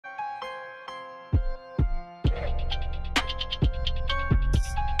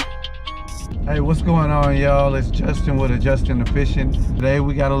Hey, what's going on, y'all? It's Justin with Justin the Fishin. Today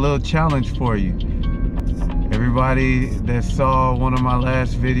we got a little challenge for you. Everybody that saw one of my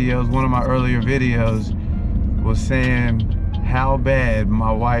last videos, one of my earlier videos, was saying how bad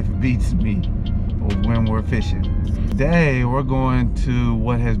my wife beats me when we're fishing. Today we're going to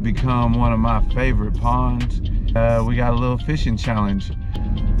what has become one of my favorite ponds. We got a little fishing challenge.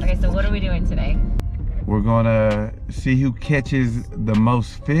 Okay, so what are we doing today? We're gonna see who catches the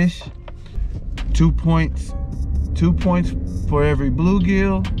most fish. 2 points for every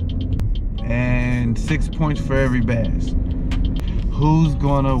bluegill and 6 points for every bass. Who's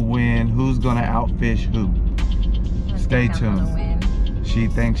gonna win? Who's gonna outfish who? Stay tuned. She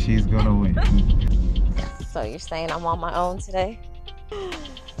thinks she's gonna win. So you're saying I'm on my own today?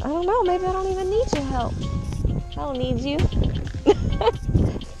 I don't know, maybe I don't even need your help. I don't need you.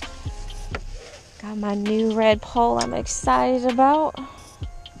 Got my new red pole I'm excited about.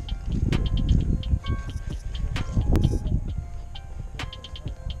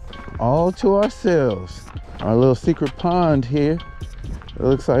 All to ourselves. Our little secret pond here. It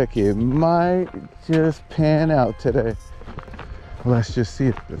looks like it might just pan out today. Let's just see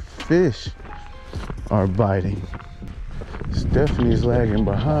if the fish are biting. Stephanie's lagging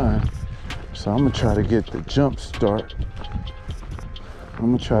behind, so I'm gonna try to get the jump start.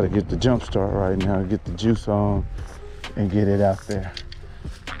 Right now, get the juice on and get it out there.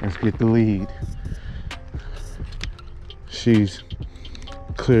 Let's get the lead. She's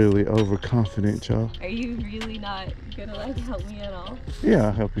clearly overconfident, y'all. Are you really not gonna like help me at all? Yeah,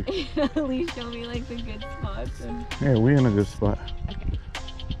 I'll help you. At least show me like the good spots. And... Yeah, we're in a good spot. Okay.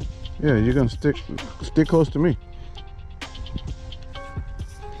 Yeah, you're gonna stick close to me.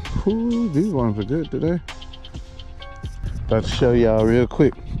 Ooh, these ones are good today. About to show y'all real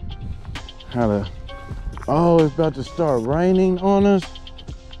quick how to. Oh, it's about to start raining on us.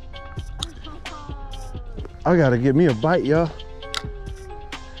 I gotta get me a bite, y'all.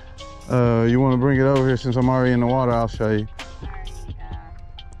 You want to bring it over here since I'm already in the water? I'll show you.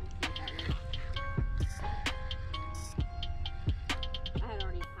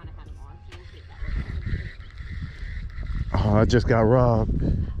 Oh, I just got robbed,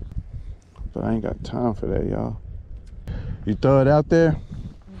 but I ain't got time for that, y'all. You throw it out there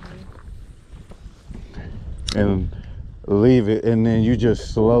and leave it, and then you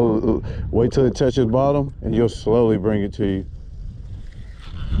just slowly wait till it touches bottom, and you'll slowly bring it to you.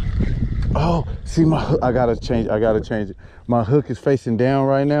 Oh, see my hook. I gotta change it. My hook is facing down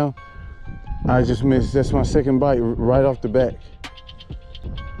right now. I just missed. That's my second bite right off the back.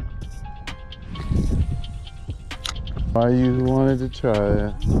 Why you wanted to try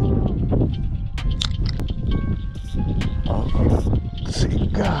that? Oh, see,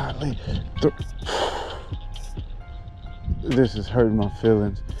 golly. This is hurting my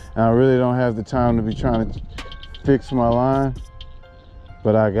feelings. And I really don't have the time to be trying to fix my line,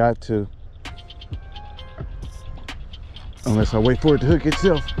 but I got to. Unless I wait for it to hook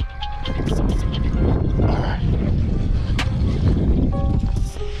itself. All right.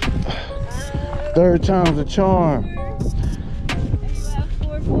 Third time's a charm. And you have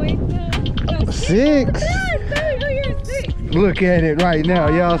 4 points now? No, 6. You're 6. Look at it right now,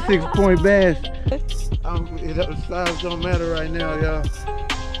 y'all. 6 point bass. Size don't matter right now, y'all.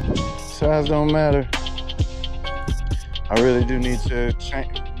 Size don't matter. I really do need to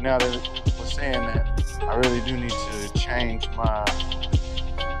change. Now that we're saying that, I really do need to change my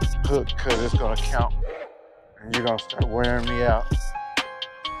hook because it's gonna count and you're gonna start wearing me out.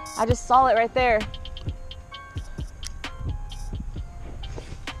 I just saw it right there.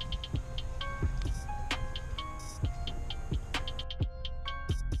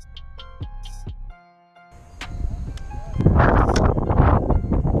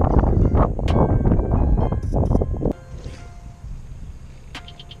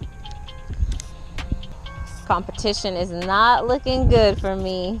 Competition is not looking good for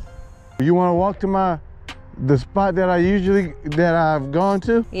me. You want to walk to the spot that I've gone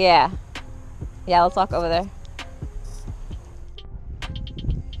to? Yeah, let's walk over there.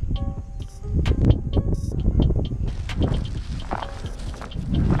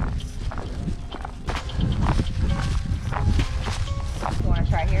 You want to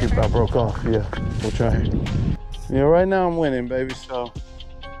try here first? I broke off, yeah. We'll try it. Yeah, right now I'm winning, baby, so.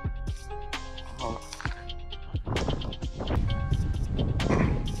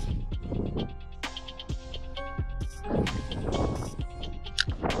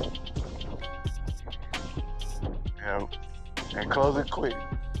 Yeah, and close it quick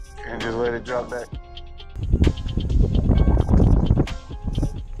and just let it drop back.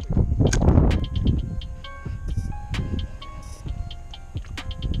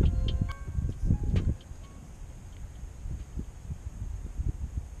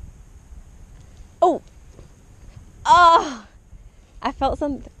 I felt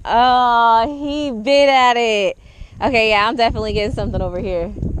something. Oh, he bit at it. Okay, yeah, I'm definitely getting something over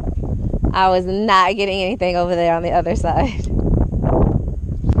here. I was not getting anything over there on the other side.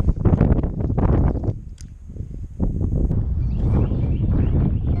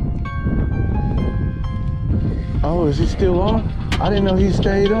 Oh, is he still on? I didn't know he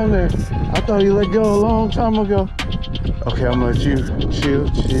stayed on there. I thought he let go a long time ago. Okay, I'm gonna let you chill.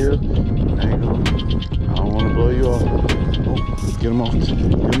 Hang on. I don't want to blow you off. Oh, get him over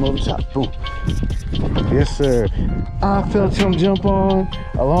the top. Boom. Yes, sir. I felt him jump on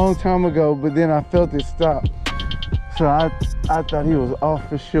a long time ago, but then I felt it stop. So I thought he was off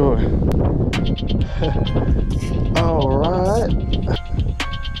for sure. All right.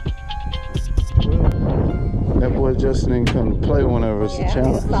 That boy Justin ain't come to play whenever it's a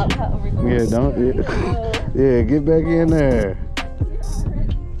challenge. Yeah, don't. Yeah, get back in there.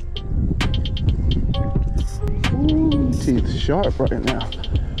 Ooh, teeth sharp right now.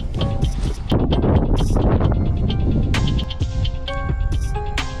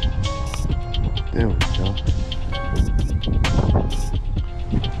 There we go.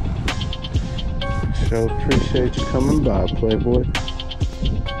 Sure appreciate you coming by, Playboy.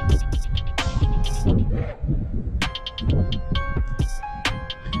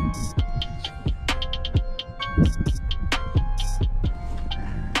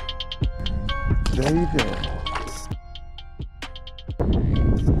 There you go. I'm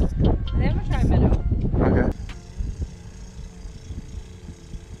gonna try minnow. Okay.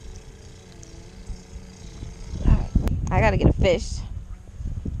 I gotta get a fish.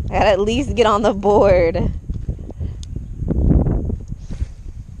 I gotta at least get on the board.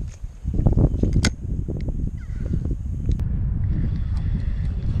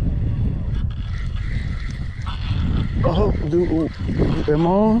 Oh, dude, am I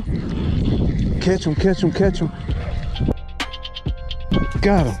on? Catch him.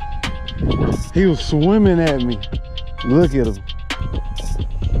 Got him. He was swimming at me. Look at him. You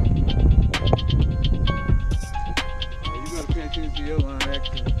gotta pay attention to your line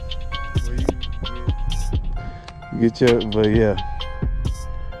action. Get your, but yeah.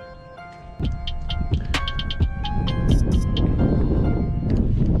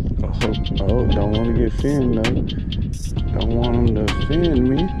 Oh, don't want to get finned though. Don't want him to fin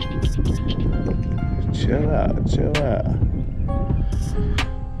me. Chill out. Alright.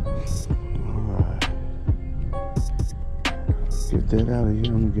 Get that out of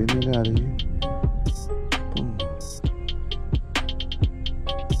you. I'm getting it out of you. Boom.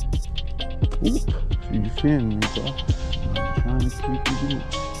 Oop. So you fin me, bro. I'm trying to keep you good.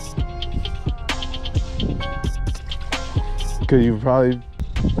 Cause you probably.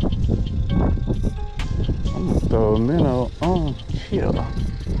 I'm gonna throw a minnow on. Chill.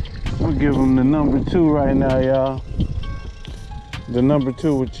 I'm gonna give him the number 2 right now, y'all. The number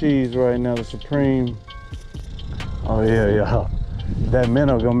 2 with cheese right now, the Supreme. Oh yeah, y'all. That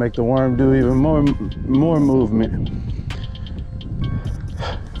minnow gonna make the worm do even more movement.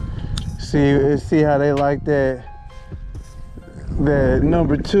 See how they like that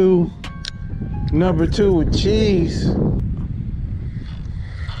number 2 with cheese.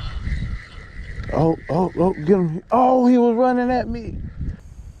 Oh, get him. Oh, he was running at me.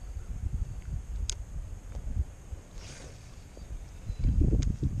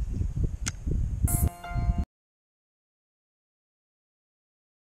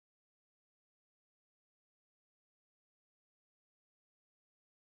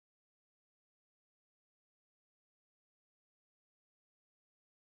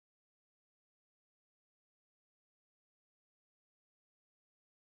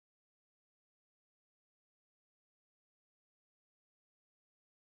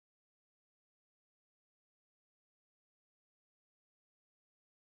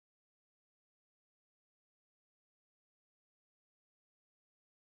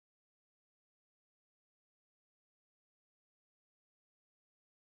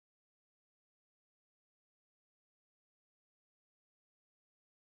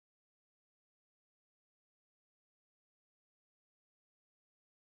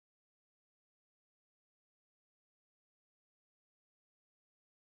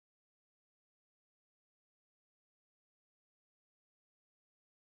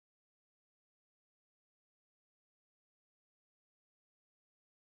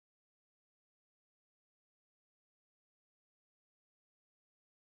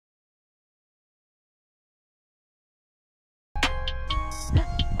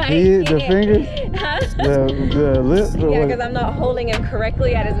 The fingers? Huh? The lips? Yeah, because I'm not holding him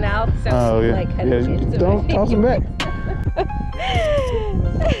correctly at his mouth. So oh, yeah. Like, Yeah, don't toss him back.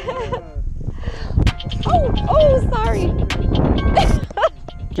 Oh, sorry.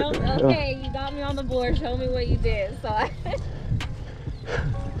 Okay, you got me on the board. Show me what you did, so I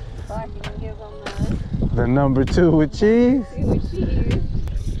can give them the number 2 with cheese.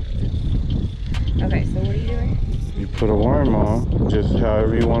 Okay, so what are you doing? You put a worm on, just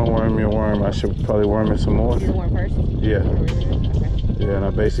however you want to worm your worm. I should probably worm it some more. Do the worm first? Yeah. Okay. Yeah, and I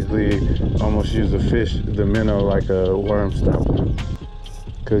basically almost use the fish, the minnow, like a worm stopper.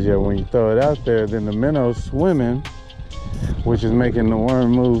 Because, yeah, when you throw it out there, then the minnow's swimming, which is making the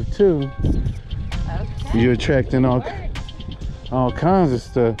worm move too. Okay. You're attracting all kinds of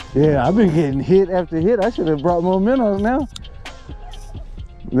stuff. Yeah, I've been getting hit after hit. I should have brought more minnows now.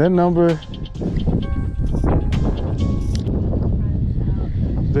 That number...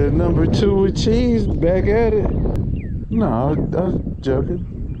 The number 2 with cheese, back at it. No, I was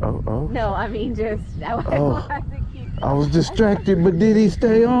joking. Oh. No, I mean just. I was distracted, but did he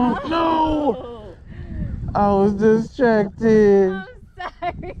stay on? No! I was distracted. I'm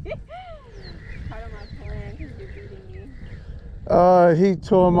sorry. Part of my plan because you're beating me. He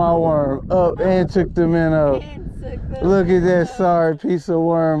tore my worm up and took the minnow. Look at that sorry piece of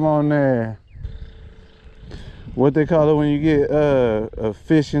worm on there. What they call it when you get a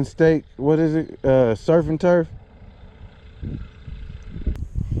fish and steak? What is it? Surf and turf?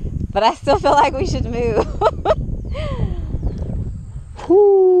 But I still feel like we should move.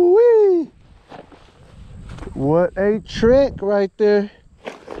 Whoo-wee! What a trick right there.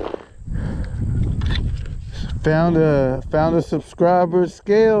 Found a subscriber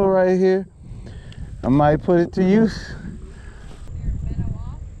scale right here. I might put it to use.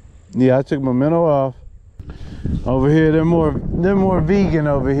 Yeah, I took my minnow off. Over here, they're more vegan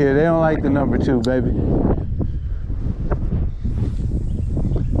over here. They don't like the number 2, baby.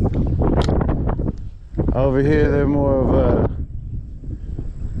 Over here, they're more of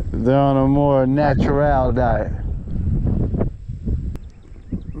they're on a more natural diet.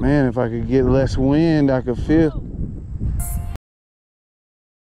 Man, if I could get less wind, I could feel.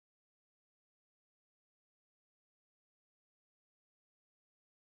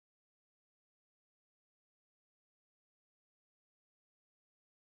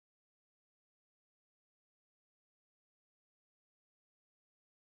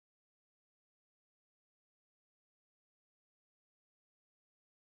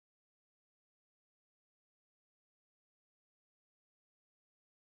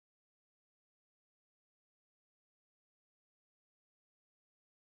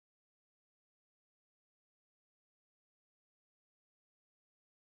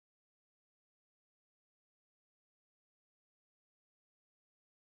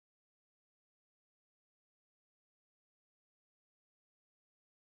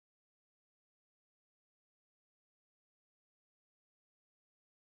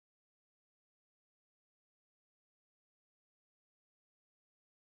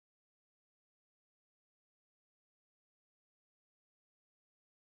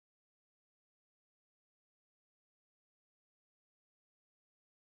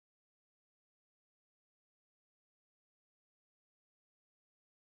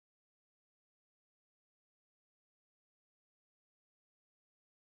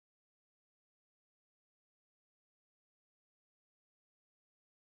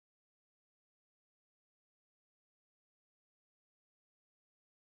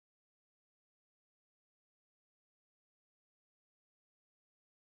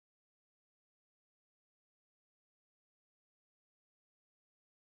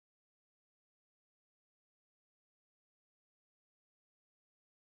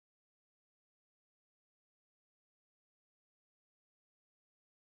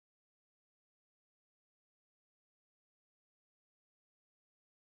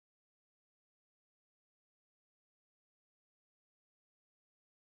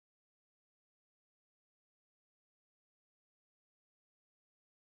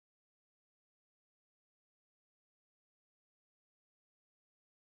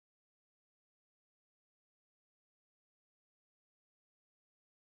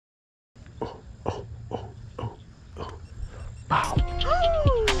 Wow.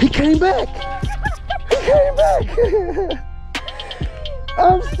 He came back. He came back.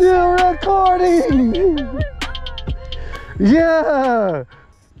 I'm still recording. Yeah.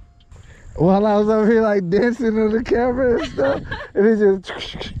 While I was over here like dancing on the camera and stuff, and it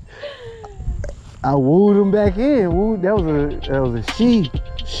just, I wooed him back in. That was a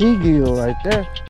she gill right there.